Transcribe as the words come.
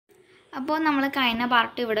അപ്പോൾ നമ്മൾ കഴിഞ്ഞ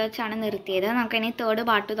പാർട്ട് ഇവിടെ വെച്ചാണ് നിർത്തിയത്. നമുക്കിനി തേർഡ്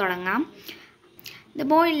പാർട്ട് തുടങ്ങാം. The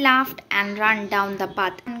boy laughed and run down the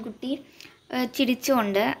path. ആൺകുട്ടി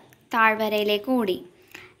ചിരിച്ചുകൊണ്ട് താഴ്വരയിലേക്ക് ഓടി.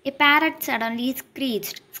 എ പാരറ്റ് സഡൻലി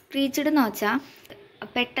സ്ക്രീച്ച്ഡ് എന്ന് വെച്ചാൽ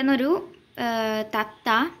പെട്ടെന്നൊരു തത്ത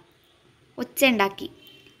ഒച്ച ഉണ്ടാക്കി.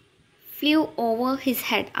 ഫ്ലൂ ഓവർ ഹിസ്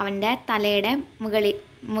ഹെഡ്, അവൻ്റെ തലയുടെ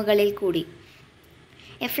മുകളിൽ കൂടി.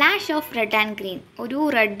 A flash of red and green, ഒരു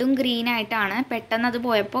റെഡും ഗ്രീനായിട്ടാണ് പെട്ടെന്ന് അത്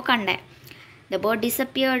പോയപ്പോൾ കണ്ടേ. The bird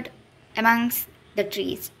disappeared amongst the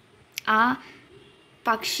trees. ആ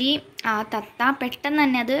പക്ഷി, ആ തത്ത പെട്ടെന്ന്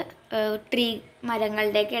തന്നെ അത്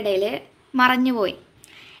മരങ്ങളുടെയൊക്കെ ഇടയിൽ മറഞ്ഞുപോയി.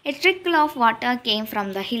 A trickle of water came from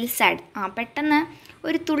the hill side. പെട്ടെന്ന്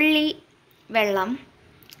ഒരു തുള്ളി വെള്ളം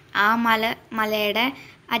ആ മലയുടെ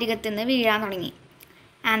അരികത്തു നിന്ന് വീഴാൻ തുടങ്ങി.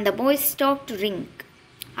 And the boy stop two drink.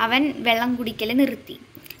 അവൻ വെള്ളം കുടിക്കൽ നിർത്തി.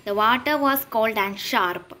 The water was cold and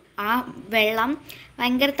sharp. ആ വെള്ളം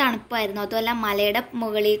ഭയങ്കര തണുപ്പായിരുന്നു. അതുമല്ല മലയുടെ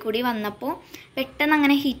മുകളിൽ കൂടി വന്നപ്പോൾ പെട്ടെന്ന്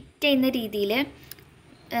അങ്ങനെ ഹിറ്റ് ചെയ്യുന്ന രീതിയിൽ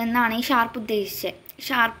എന്നാണ് ഈ ഷാർപ്പ്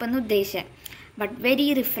എന്ന് ഉദ്ദേശിച്ചത്. ബട്ട് വെരി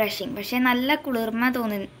റിഫ്രഷിങ്, പക്ഷേ നല്ല കുളിർമ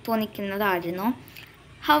തോന്നിക്കുന്നതായിരുന്നു.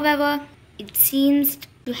 However it seems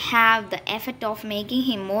to have the effect of making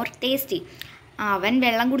him more tasty. അവൻ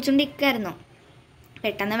വെള്ളം കുടിച്ചുകൊണ്ടിരിക്കുകയായിരുന്നു.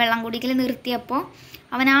 പെട്ടെന്ന് വെള്ളം കുടിക്കൽ നിർത്തിയപ്പോൾ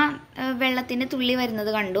അവൻ ആ വെള്ളത്തിൻ്റെ തുള്ളി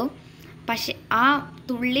വരുന്നത് കണ്ടു. പക്ഷെ ആ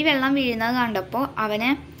തുള്ളി വെള്ളം വീഴുന്നത് കണ്ടപ്പോൾ അവന്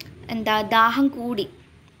ദാഹം കൂടി.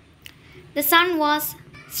 The sun was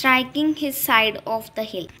striking his side of the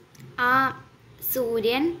hill. ആ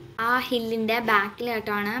സൂര്യൻ ആ ഹില്ലിൻ്റെ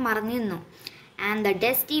ബാക്കിലായിട്ടാണ് മറഞ്ഞു നിന്നു. And the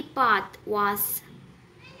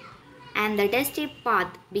dusty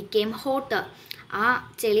path became hotter. ആ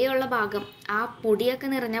ചെളിയുള്ള ഭാഗം, ആ പൊടിയൊക്കെ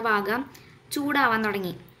നിറഞ്ഞ ഭാഗം ചൂടാവാൻ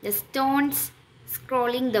തുടങ്ങി. The stones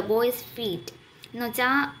scrolling the boys feet എന്ന്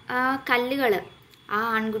വെച്ചാൽ ആ കല്ലുകൾ ആ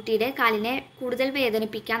ആൺകുട്ടിയുടെ കാലിനെ കൂടുതൽ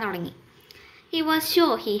വേദനിപ്പിക്കാൻ തുടങ്ങി. He was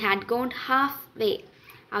sure he had gone half way.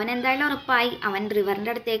 അവൻ എന്തായാലും ഉറപ്പായി അവൻ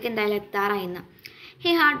റിവറിൻ്റെ അടുത്തേക്ക് എന്തായാലും എത്താറായിന്ന്.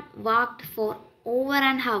 He had walked four over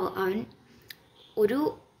an hour. അവൻ ഒരു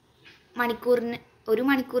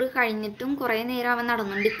മണിക്കൂർ കഴിഞ്ഞിട്ടും കുറേ നേരം അവൻ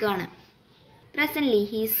നടന്നുകൊണ്ടിരിക്കുകയാണ്. Presently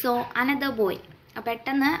he so another boy.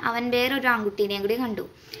 പെട്ടെന്ന് അവൻ വേറൊരു ആൺകുട്ടീനെയും കൂടി കണ്ടു.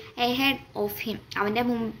 എ ഹെഡ് ഓഫ് ഹിം, അവൻ്റെ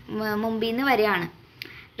മുമ്പിൽ നിന്ന് വരികയാണ്.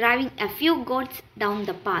 Driving A few ഗോട്ട്സ് down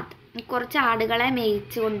the path. കുറച്ച് ആടുകളെ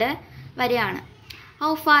മേയിച്ചുകൊണ്ട് വരികയാണ്.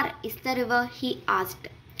 How far is the river he asked.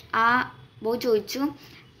 ആ ബോയ് ചോദിച്ചു,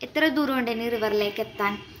 എത്ര ദൂരമുണ്ട് ഇനി റിവറിലേക്ക്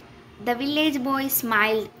എത്താൻ? The village boy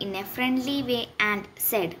smiled in A friendly way and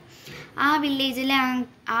Z. ആ വില്ലേജിലെ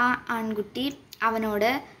ആ ആൺകുട്ടി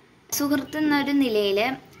അവനോട് സുഹൃത്തെന്നൊരു നിലയിൽ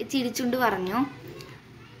ചിരിച്ചുകൊണ്ട് പറഞ്ഞു,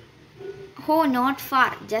 ഹോ not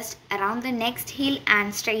far, just around the next hill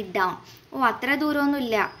and straight down. അത്ര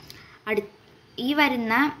ദൂരമൊന്നുമില്ല, ഈ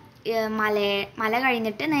വരുന്ന മല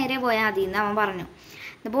കഴിഞ്ഞിട്ട് നേരെ പോയാൽ മതി എന്ന് അവൻ പറഞ്ഞു.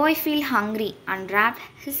 The boy feel hungry, അൺറാപ്ഡ്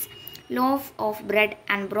his loaf of bread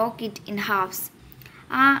and broke it in halves.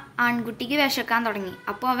 ആ ആൺകുട്ടിക്ക് വിശക്കാൻ തുടങ്ങി.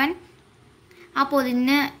 അപ്പോൾ അവൻ ആ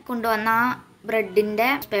പൊതിഞ്ഞ് കൊണ്ടുവന്ന ആ ബ്രെഡിൻ്റെ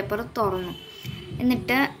പേപ്പർ തുറന്നു.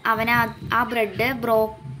 എന്നിട്ട് അവൻ ആ ബ്രെഡ്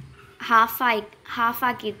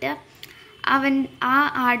ഹാഫാക്കിയിട്ട് അവൻ ആ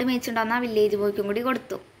ആട് മേയിച്ചുണ്ടാകുന്ന ആ വില്ലേജ് ബോയ്ക്കും കൂടി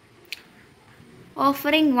കൊടുത്തു.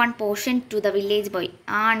 Offering one portion to the village boy.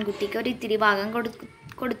 ആ ആൺകുട്ടിക്ക് ഒരു ഇത്തിരി ഭാഗം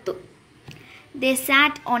കൊടുത്തു. ദേ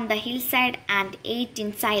സാറ്റ് on the hill side and eight in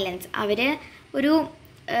silence. അവർ ഒരു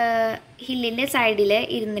ഹില്ലിൻ്റെ സൈഡിൽ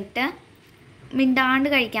ഇരുന്നിട്ട് മിണ്ടാണ്ട്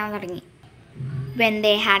കഴിക്കാൻ തുടങ്ങി. വെൻ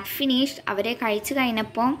ദേ ഹാഡ് ഫിനിഷ്ഡ്, അവരെ കഴിച്ചു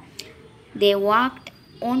കഴിഞ്ഞപ്പോൾ ദേ walked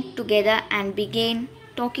on together and ബിഗെയിൻ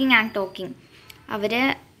talking. അവർ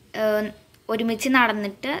ഒരുമിച്ച്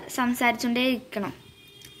നടന്നിട്ട്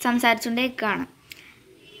സംസാരിച്ചുകൊണ്ടേയിരിക്കുകയാണ്.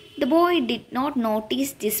 The boy did not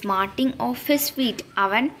notice the സ്മാർട്ടിങ് of his feet.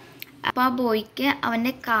 അപ്പോൾ ആ ബോയ്ക്ക്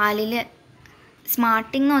അവൻ്റെ കാലിൽ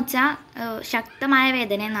സ്മാർട്ടിങ് എന്ന് വെച്ചാൽ ശക്തമായ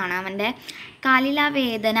വേദന എന്നാണ്. അവൻ്റെ കാലിൽ ആ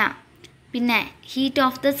വേദന, പിന്നെ ഹീറ്റ്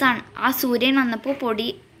ഓഫ് ദ സൺ, ആ സൂര്യൻ വന്നപ്പോൾ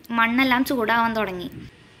മണ്ണെല്ലാം ചൂടാവാൻ തുടങ്ങി.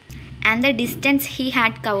 And the distance he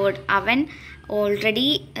had covered. അവൻ ഓൾറെഡി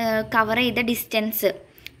കവർ ചെയ്ത ഡിസ്റ്റൻസ്,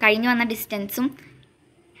 കഴിഞ്ഞു വന്ന ഡിസ്റ്റൻസും,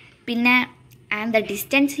 പിന്നെ and the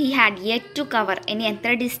distance he had yet to cover.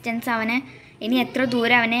 ഇനി എത്ര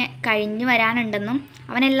ദൂരം അവനെ കഴിഞ്ഞു വരാനുണ്ടെന്നും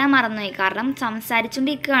അവനെല്ലാം മറന്നുപോയി, കാരണം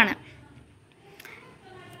സംസാരിച്ചുകൊണ്ടിരിക്കുകയാണ്.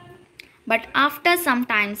 But after some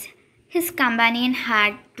times his companion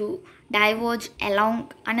had to diverge along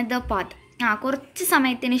another path. കുറച്ച്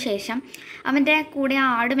സമയത്തിന് ശേഷം അവൻ്റെ കൂടെ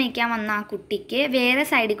ആട് മേയ്ക്കാൻ വന്ന ആ കുട്ടിക്ക് വേറെ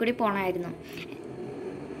സൈഡിൽ കൂടി പോകണമായിരുന്നു.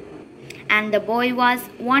 And the boy was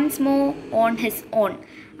once more on his own.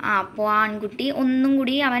 അപ്പോൾ ആ ആൺകുട്ടി ഒന്നും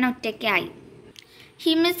കൂടി അവൻ ഒറ്റയ്ക്കായി.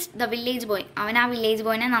 He missed the village boy. അവൻ ആ വില്ലേജ്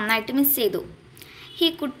ബോയിനെ നന്നായിട്ട് മിസ് ചെയ്തു. He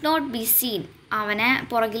could not be seen. അവനെ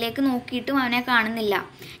പുറകിലേക്ക് നോക്കിയിട്ടും അവനെ കാണുന്നില്ല.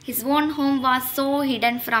 His own home was so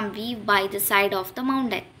hidden from view by the side of the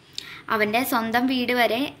mountain. അവൻ്റെ സ്വന്തം വീട്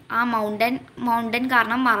വരെ ആ മൗണ്ടൻ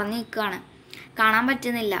കാരണം മറഞ്ഞു നിൽക്കുകയാണ്, കാണാൻ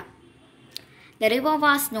പറ്റുന്നില്ല. The river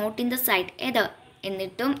was not in the site.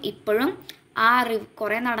 എന്നിട്ടും ഇപ്പോഴും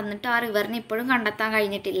കുറേ നടന്നിട്ട് ആ റിവറിന് ഇപ്പോഴും കണ്ടെത്താൻ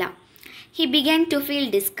കഴിഞ്ഞിട്ടില്ല. He began to feel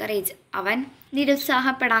discourage. അവൻ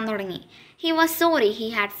നിരുത്സാഹപ്പെടാൻ തുടങ്ങി. He was sorry he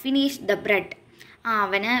had finished the bread.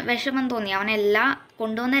 അവന് വിഷമം തോന്നി.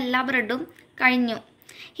 കൊണ്ടുവന്ന എല്ലാ ബ്രെഡും കഴിഞ്ഞു.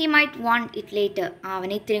 He might want it later.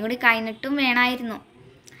 അവന് ഇത്തിരി കൂടി കഴിഞ്ഞിട്ടും വേണമായിരുന്നു.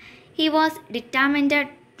 He was determined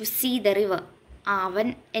to see the river. അവൻ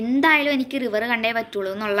എന്തായാലും എനിക്ക് റിവർ കണ്ടേ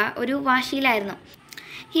പറ്റുള്ളൂ എന്നുള്ള ഒരു വാശിയിലായിരുന്നു.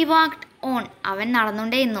 He walked on. അവൻ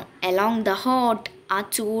നടന്നുകൊണ്ടേയിരുന്നു. എലോങ് ദ ഹോട്ട്, ആ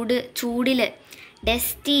ചൂടിൽ,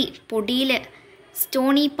 ഡസ്റ്റി, പൊടിയിൽ,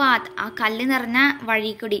 സ്റ്റോണി പാത്ത്, ആ കല്ല് നിറഞ്ഞ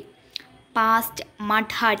വഴിക്കൂടി, പാസ്റ്റ്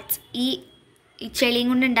മഡ് ഹട്ട്സ്, ഈ ചെളിയും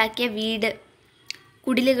കൊണ്ടുണ്ടാക്കിയ വീട്,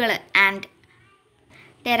 കുടിലുകൾ, ആൻഡ്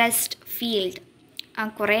ടെറസ്ഡ് ഫീൽഡ്,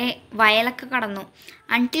 കുറേ വയലൊക്കെ കടന്നു.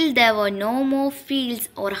 Until there were no more fields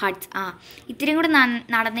or huts. ഇത്തിരി കൂടെ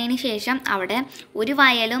നടന്നതിന് ശേഷം അവിടെ ഒരു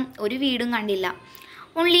വയലും ഒരു വീടും കണ്ടില്ല.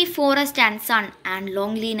 Only forest and sun and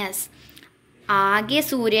loneliness. ആകെ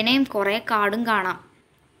സൂര്യനെയും കുറേ കാടും കാണാം.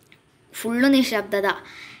 ഫുള്ളു നിശബ്ദത.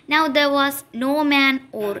 Now there was no man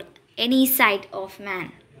or any site of മാൻ.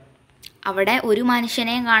 അവിടെ ഒരു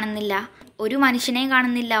മനുഷ്യനെയും കാണുന്നില്ല,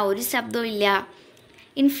 ഒരു ശബ്ദവും ഇല്ല.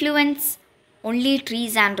 Influence only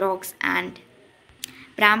trees and rocks and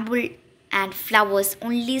bramble and flowers,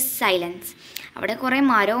 only silence. അവിടെ കുറേ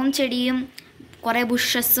മരവും ചെടിയും കുറേ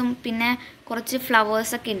ബുഷസും പിന്നെ കുറച്ച്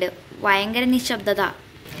ഫ്ലവേഴ്സൊക്കെ ഉണ്ട്. ഭയങ്കര നിശബ്ദത.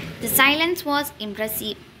 The silence was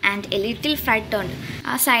impressive and A little ഫ്രൈറ്റേൺഡ്.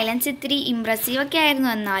 ആ സൈലൻസ് ഇത്തിരി ഇംപ്രസീവൊക്കെ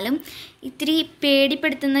ആയിരുന്നു, എന്നാലും ഇത്തിരി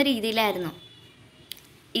പേടിപ്പെടുത്തുന്ന രീതിയിലായിരുന്നു.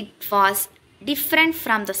 It was different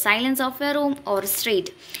from the silence of A room or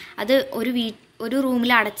street. അത് ഒരു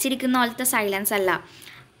റൂമിൽ അടച്ചിരിക്കുന്ന പോലത്തെ സൈലൻസ് അല്ല.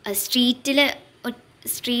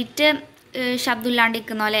 സ്ട്രീറ്റ് ശബ്ദമില്ലാണ്ട്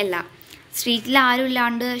നിൽക്കുന്ന പോലെ അല്ല. സ്ട്രീറ്റിൽ ആരും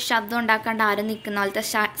ഇല്ലാണ്ട് ശബ്ദം ഉണ്ടാക്കാണ്ട് ആരും നിൽക്കുന്ന പോലത്തെ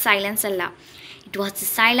സൈലൻസ് അല്ല. It was the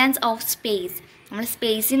silence of space. നമ്മൾ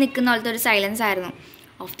സ്പേസിൽ നിൽക്കുന്ന പോലത്തെ ഒരു സൈലൻസ് ആയിരുന്നു.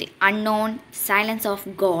 Of the unknown, silence of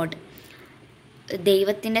God,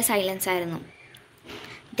 ദൈവത്തിൻ്റെ സൈലൻസ് ആയിരുന്നു.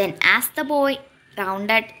 Then as the boy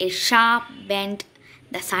rounded A sharp bend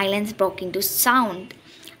the silence broke in to sound.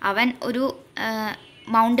 അവൻ ഒരു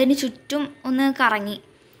മൗണ്ടന് ചുറ്റും ഒന്ന് കറങ്ങി.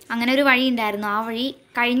 അങ്ങനെ ഒരു വഴി ഉണ്ടായിരുന്നു. ആ വഴി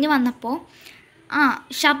കഴിഞ്ഞ് വന്നപ്പോൾ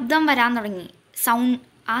ശബ്ദം വരാൻ തുടങ്ങി.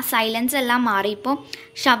 ആ സൈലൻസ് എല്ലാം മാറിയപ്പോൾ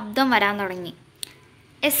ശബ്ദം വരാൻ തുടങ്ങി.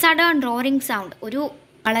 A sudden roaring sound. ഒരു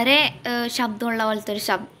വളരെ ശബ്ദമുള്ള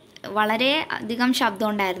പോലത്തെ വളരെ അധികം ശബ്ദം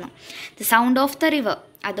ഉണ്ടായിരുന്നു. The sound of the river.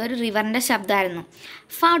 അതൊരു റിവറിൻ്റെ ശബ്ദമായിരുന്നു.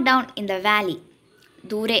 Far down in the Valley.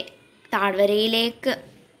 ദൂരെ താഴ്വരയിലേക്ക്.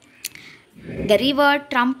 The river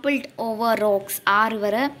ട്രംപിൾഡ് over rocks. ആ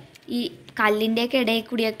റിവർ ഈ കല്ലിൻ്റെയൊക്കെ ഇടയിൽ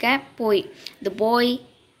കൂടിയൊക്കെ പോയി. The boy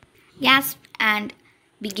ഗ്യാസ്പ്ഡ് and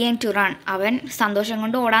began to run. അവൻ സന്തോഷം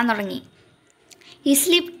കൊണ്ട് ഓടാൻ തുടങ്ങി. He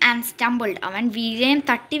slipped and stumbled. അവൻ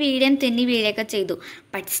തട്ടി വീഴുകയും തെന്നി വീഴുകയൊക്കെ ചെയ്തു.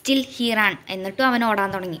 But still he run. എന്നിട്ടും അവൻ ഓടാൻ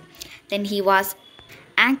തുടങ്ങി. Then he was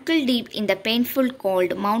angle deep in the painful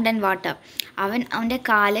called mountain water. അവൻ്റെ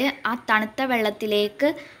കാല് ആ തണുത്ത വെള്ളത്തിലേക്ക്,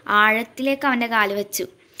 ആഴത്തിലേക്ക് അവൻ്റെ കാല് വെച്ചു.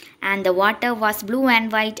 And the water was blue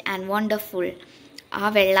and white and wonderful. ആ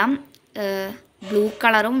വെള്ളം ബ്ലൂ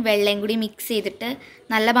കളറും വെള്ളയും കൂടി മിക്സ് ചെയ്തിട്ട്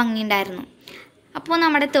നല്ല ഭംഗിയുണ്ടായിരുന്നു. അപ്പോൾ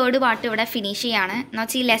നമ്മുടെ തേർഡ് പാർട്ട് ഇവിടെ ഫിനിഷ് ചെയ്യാണ്. എന്ന്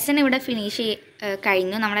വെച്ചാൽ ഈ ലെസൺ ഇവിടെ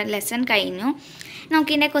കഴിഞ്ഞു. നമ്മുടെ ലെസൺ കഴിഞ്ഞു.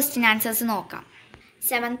 നമുക്കിതിൻ്റെ ക്വസ്റ്റ്യൻ ആൻസേഴ്സ് നോക്കാം.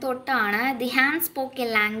 7th തൊട്ടാണ്. The hand spoke A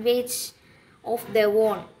language of the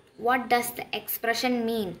on. What does the expression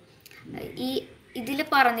മീൻ? ഇതിൽ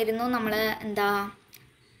പറഞ്ഞിരുന്നു നമ്മൾ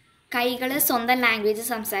കൈകൾ സ്വന്തം ലാംഗ്വേജ്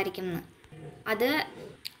സംസാരിക്കുന്നു. അത്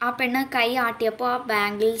ആ പെണ്ണ് കൈ ആട്ടിയപ്പോൾ ആ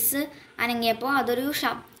ബാംഗിൾസ് അനങ്ങിയപ്പോൾ അതൊരു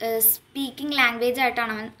സ്പീക്കിംഗ് ലാംഗ്വേജ്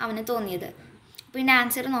ആയിട്ടാണ് അവന് തോന്നിയത്. അപ്പോൾ ഇതിൻ്റെ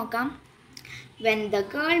ആൻസർ നോക്കാം. When the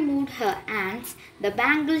girl moved her hands, the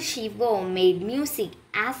bangles she wore made music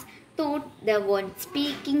as though they were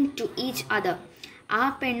speaking to each other. ആ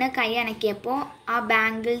പെണ്ണ് കൈ അനക്കിയപ്പോൾ ആ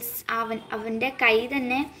ബാംഗിൾസ് അവൻ്റെ കൈ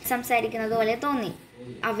തന്നെ സംസാരിക്കുന്നത് പോലെ തോന്നി.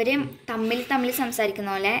 അവർ തമ്മിൽ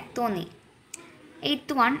സംസാരിക്കുന്ന പോലെ തോന്നി.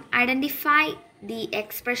 8th one, identify the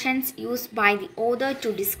expressions used by the author to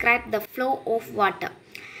describe the flow of water.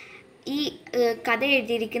 ഈ കഥ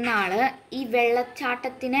എഴുതിയിരിക്കുന്ന ആൾ ഈ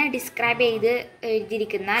വെള്ളച്ചാട്ടത്തിനെ ഡിസ്ക്രൈബ് ചെയ്ത്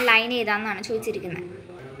എഴുതിയിരിക്കുന്ന ലൈൻ ഏതാണെന്നാണ് ചോദിച്ചിരിക്കുന്നത്.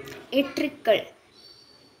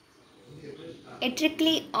 A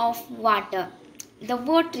trickle of water. The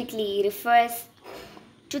word trickle refers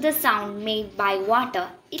to the sound made by water.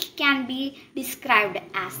 It can be described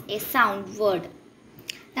as a sound word.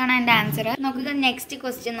 ഇതാണ് എൻ്റെ answer. നമുക്ക് നെക്സ്റ്റ്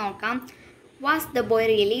ക്വസ്റ്റ്യൻ നോക്കാം. Was the boy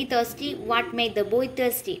really thirsty? What made the boy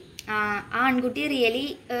thirsty? ആ ആൺകുട്ടി really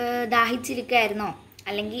ദാഹിച്ചിരിക്കുകയായിരുന്നോ?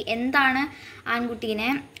 അല്ലെങ്കിൽ എന്താണ് ആൺകുട്ടീനെ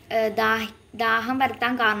ദാഹം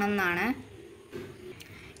വരുത്താൻ കാരണം എന്നാണ്.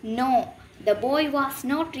 No, the boy was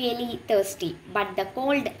not really thirsty, but the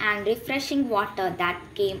cold and refreshing water that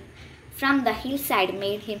came from the hillside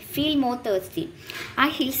made him feel more thirsty. ആ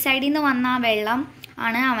ഹിൽസൈഡിൽ നിന്ന് വന്ന ആ വെള്ളം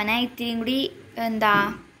ആണ് അവനെ ഇത്തിരിയും കൂടി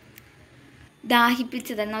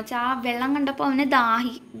ദാഹിപ്പിച്ചത്. എന്ന് വെച്ചാൽ ആ വെള്ളം കണ്ടപ്പോൾ അവന്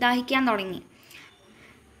ദാഹിക്കാൻ തുടങ്ങി.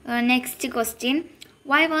 Next question.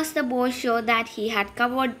 Why was the boy show that he had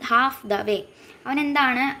covered half the way?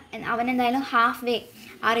 അവനെന്തായാലും half way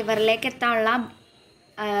ആ റിവറിലേക്ക് എത്താനുള്ള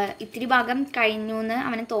ഇത്തിരി ഭാഗം കഴിഞ്ഞു എന്ന്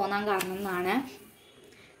അവന് തോന്നാൻ കാരണം എന്നാണ്.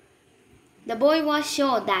 The boy was show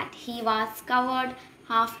that he was covered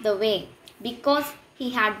half the way because he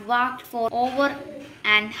had walked four over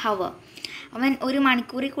an hour. അവൻ 1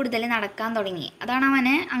 മണിക്കൂറിൽ കൂടുതൽ നടക്കാൻ തുടങ്ങി. അതാണ്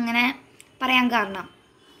അവന് അങ്ങനെ പറയാൻ കാരണം.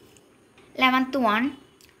 11th one.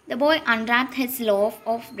 The boy unwrapped his loaf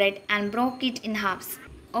of bread and broke it in halves,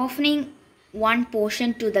 offering one portion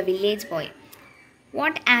to the village boy.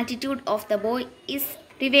 What attitude of the boy is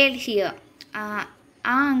revealed here? ആ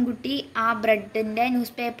ആൺകുട്ടി ആ ബ്രെഡിൻ്റെ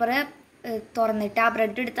ന്യൂസ് പേപ്പർ തുറന്നിട്ട് ആ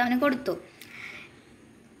bread എടുത്ത് അവന് കൊടുത്തു.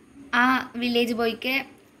 ആ വില്ലേജ് ബോയ്ക്ക്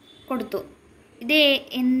കൊടുത്തു. ഇത്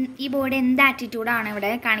ഈ ബോയുടെ എന്ത് ആറ്റിറ്റ്യൂഡാണ്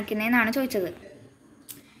ഇവിടെ കാണിക്കുന്നതെന്നാണ് ചോദിച്ചത്.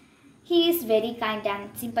 He is very kind and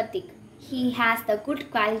സിമ്പത്തിക്. He has the good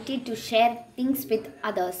quality to share things with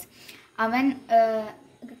others. അവൻ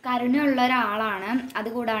കരുണയുള്ള ഒരാളാണ്.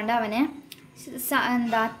 അതുകൂടാണ്ട് അവന്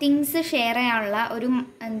തിങ്സ് ഷെയർ ചെയ്യാനുള്ള ഒരു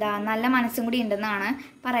നല്ല മനസ്സും കൂടി ഉണ്ടെന്നാണ്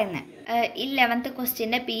പറയുന്നത്. 11th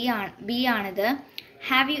ക്വസ്റ്റ്യൻ്റെ ബി ആണിത്.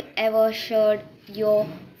 Have you ever shared your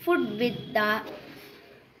food with the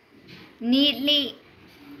നീഡ്ലി?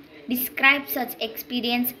 Describe such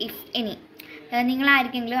experience if any.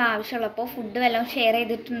 നിങ്ങളാർക്കെങ്കിലും ആവശ്യമുള്ളപ്പോൾ ഫുഡ് വല്ലതും ഷെയർ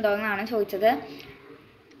ചെയ്തിട്ടുണ്ടോ എന്നാണ് ചോദിച്ചത്.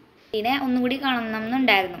 ഇതിനെ ഒന്നുകൂടി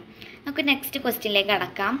കാണണമെന്നുണ്ടായിരുന്നു. നമുക്ക് നെക്സ്റ്റ് ക്വസ്റ്റ്യനിലേക്ക്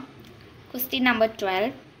കടക്കാം. Question number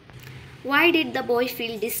 12. Why did the boy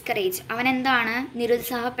feel discourage? അവൻ എന്താണ്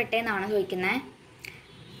നിരുത്സാഹപ്പെട്ടതെന്നാണ് ചോദിക്കുന്നത്.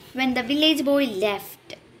 When the village boy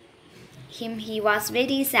left him he was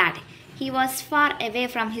very sad. He was far away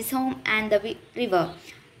from his home and the river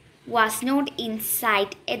was not in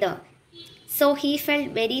site Eder. So he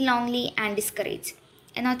felt very lonely and discourage.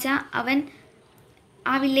 എന്ന് വെച്ചാൽ അവൻ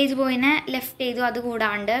ആ village ബോയിനെ left ചെയ്തു.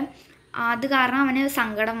 അതുകൂടാണ്ട് അത് കാരണം അവന്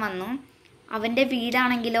സങ്കടം വന്നു. അവൻ്റെ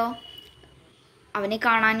വീടാണെങ്കിലോ അവന്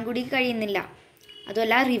കാണാൻ കൂടി കഴിയുന്നില്ല.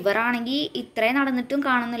 അതുമല്ല റിവറാണെങ്കിൽ ഇത്രയും നടന്നിട്ടും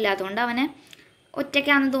കാണുന്നില്ല. അതുകൊണ്ട് അവന്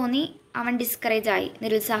ഒറ്റയ്ക്കാണെന്ന് തോന്നി അവൻ ഡിസ്കറേജായി,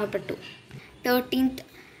 നിരുത്സാഹപ്പെട്ടു. 13th.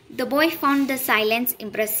 The boy found the silence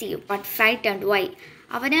impressive but frightened. Y?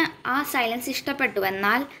 അവന് ആ സൈലൻസ് ഇഷ്ടപ്പെട്ടു.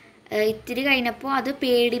 എന്നാൽ ഇത്തിരി കഴിഞ്ഞപ്പോൾ അത്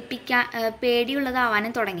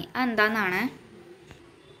പേടിയുള്ളതാവാനും തുടങ്ങി. അതെന്താണെന്നാണ്.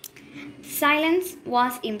 Silence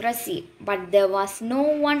was impressive but there was no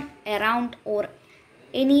one around or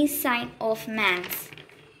any sign of man's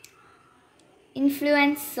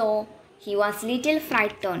influence, so he was little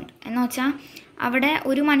frightened. എന്ന് വെച്ചാൽ അവിടെ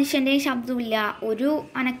ഒരു മനുഷ്യൻ്റെയും ശബ്ദമില്ല, ഒരു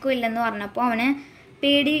അനക്കവും ഇല്ലെന്ന് പറഞ്ഞപ്പോൾ അവന്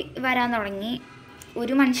പേടി വരാൻ തുടങ്ങി.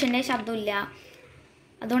 ഒരു മനുഷ്യൻ്റെ ശബ്ദമില്ല,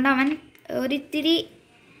 അതുകൊണ്ട് അവൻ ഒരിത്തിരി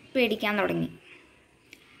പേടിക്കാൻ തുടങ്ങി.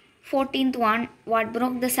 14th one. What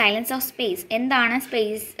broke the silence of space? എന്താണ്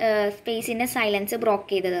സ്പേസിൻ്റെ സൈലൻസ്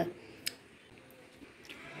ബ്രോക്ക് ചെയ്തത്?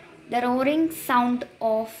 The roaring sound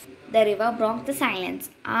of the river broke the silence.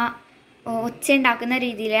 ആ ഒച്ച ഉണ്ടാക്കുന്ന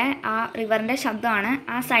രീതിയിൽ ആ റിവറിൻ്റെ ശബ്ദമാണ്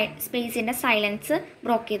ആ സ്പേസിൻ്റെ സൈലൻസ്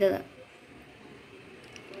ബ്രോക്ക് ചെയ്തത്.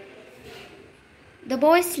 The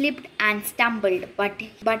boy slipped and stumbled,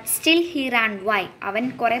 but still he ran. Why? അവൻ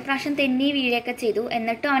കുറേ പ്രാവശ്യം തെന്നി വീഴുകയൊക്കെ ചെയ്തു,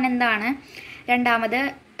 എന്നിട്ടും അവൻ എന്താണ് രണ്ടാമത്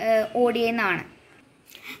ഓടിയെന്നാണ്.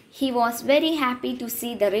 He was very happy to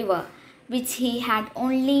see the river, which he had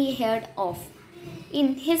only heard of. In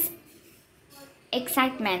his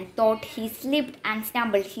excitement thought he slipped and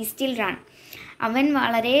stumbled, he still ran. അവൻ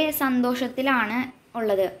വളരെ സന്തോഷത്തിലാണ്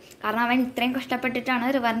ഉള്ളത്. കാരണം അവൻ ഇത്രയും കഷ്ടപ്പെട്ടിട്ടാണ്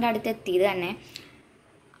റിവറിൻ്റെ അടുത്ത് എത്തിയത് തന്നെ.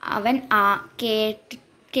 അവൻ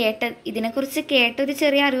ഇതിനെക്കുറിച്ച് കേട്ടൊരു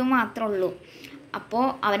ചെറിയ അറിവ് മാത്രമേ ഉള്ളൂ. അപ്പോൾ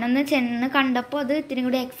അവനൊന്ന് ചെന്ന് കണ്ടപ്പോൾ അത് ഇത്തിരി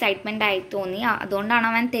കൂടി എക്സൈറ്റ്മെൻ്റ് ആയി തോന്നി. അതുകൊണ്ടാണ്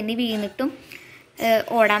അവൻ തെന്നി വീണിട്ടും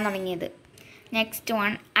ഓടാൻ തുടങ്ങിയത്. Next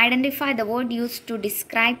one. Identify the word use to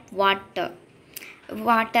describe water.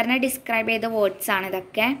 വാട്ടറിനെ describe ചെയ്ത വേർഡ്സാണ്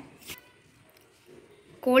ഇതൊക്കെ.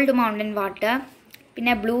 കോൾഡ് മൗണ്ടൻ വാട്ടർ,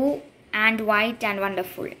 പിന്നെ blue and white and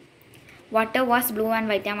wonderful. Water was blue and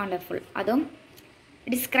white and wonderful. അതും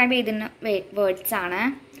ഡിസ്ക്രൈബ് ചെയ്യുന്ന വേർഡ്സാണ്.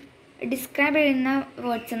 ഡിസ്ക്രൈബ് ചെയ്യുന്ന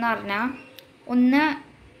വേർഡ്സ് എന്ന് പറഞ്ഞാൽ ഒന്ന്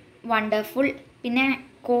വണ്ടർഫുൾ, പിന്നെ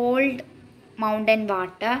കോൾഡ് മൗണ്ടൻ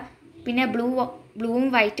വാട്ടർ, പിന്നെ ബ്ലൂവും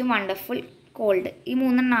വൈറ്റും വണ്ടർഫുൾ, കോൾഡ്. ഈ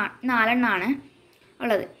നാലെണ്ണമാണ്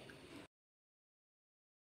ഉള്ളത്.